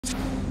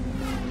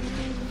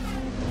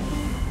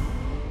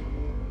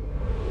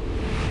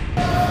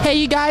Hey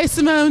you guys,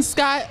 Simone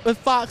Scott with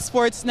Fox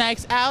Sports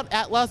Next out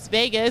at Las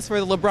Vegas for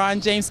the LeBron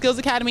James Skills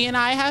Academy, and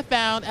I have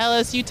found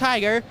LSU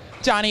Tiger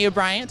Johnny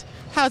O'Bryant.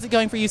 How's it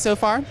going for you so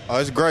far? Oh,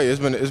 it's great. It's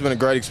been a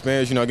great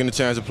experience, getting a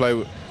chance to play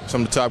with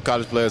some of the top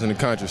college players in the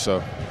country.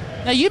 So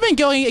now you've been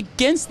going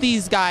against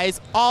these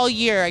guys all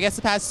year, I guess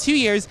the past 2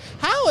 years.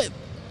 How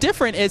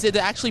different is it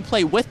to actually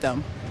play with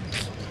them?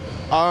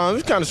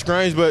 It's kind of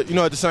strange, but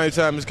at the same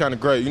time, it's kind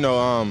of great.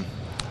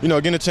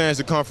 Getting a chance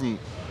to come from,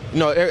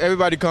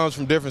 everybody comes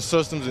from different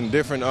systems and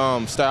different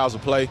styles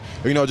of play.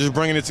 Just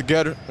bringing it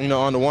together,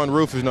 under one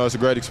roof, it's a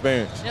great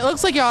experience. It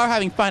looks like y'all are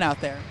having fun out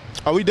there.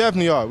 Oh, we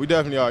definitely are. We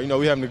definitely are.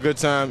 We're having a good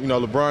time.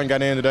 LeBron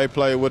got in today,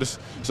 played with us,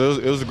 so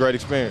it was a great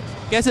experience.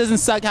 Guess it doesn't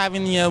suck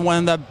having one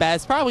of the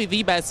best, probably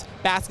the best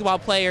basketball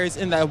players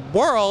in the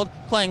world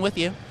playing with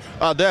you.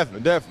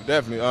 Definitely.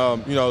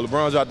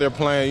 LeBron's out there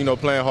playing,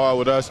 playing hard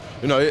with us.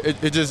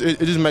 It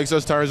just makes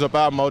us turns up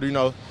our motor.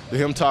 To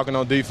him talking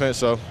on defense.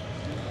 So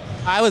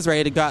I was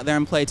ready to go out there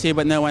and play too,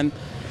 but no one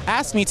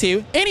asked me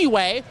to.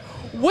 Anyway,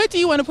 what do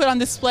you want to put on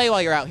display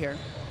while you're out here?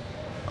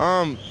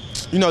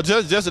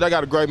 Just that I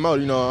got a great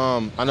motor.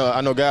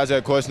 I know guys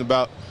had questions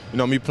about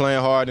me playing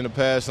hard in the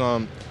past.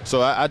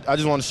 So I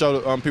just want to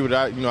show people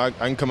that I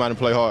can come out and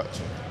play hard.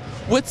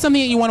 What's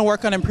something that you want to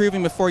work on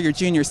improving before your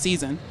junior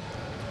season?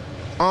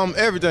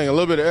 Everything, a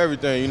little bit of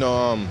everything.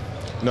 I'm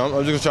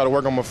just gonna try to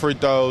work on my free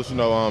throws.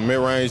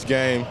 Mid-range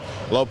game,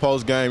 low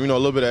post game. A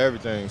little bit of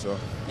everything. So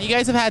you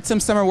guys have had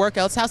some summer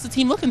workouts. How's the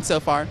team looking so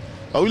far?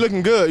 Oh, we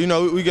looking good.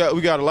 We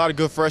got a lot of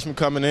good freshmen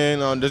coming in.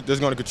 That's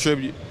going to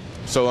contribute.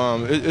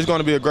 So it's going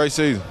to be a great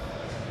season.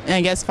 And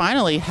I guess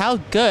finally, how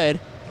good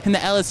can the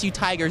LSU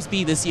Tigers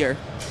be this year?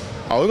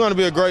 Oh, we're going to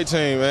be a great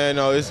team, man.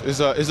 It's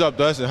up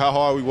to us and how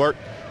hard we work.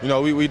 We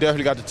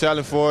definitely got the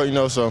talent for it.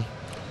 So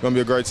it's going to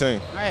be a great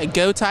team. All right,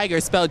 go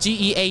Tigers, spelled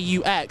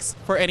G-E-A-U-X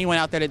for anyone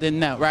out there that didn't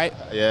know, right?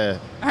 Yeah.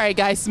 All right,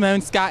 guys,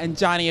 Simone Scott and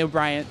Johnny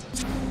O'Bryant.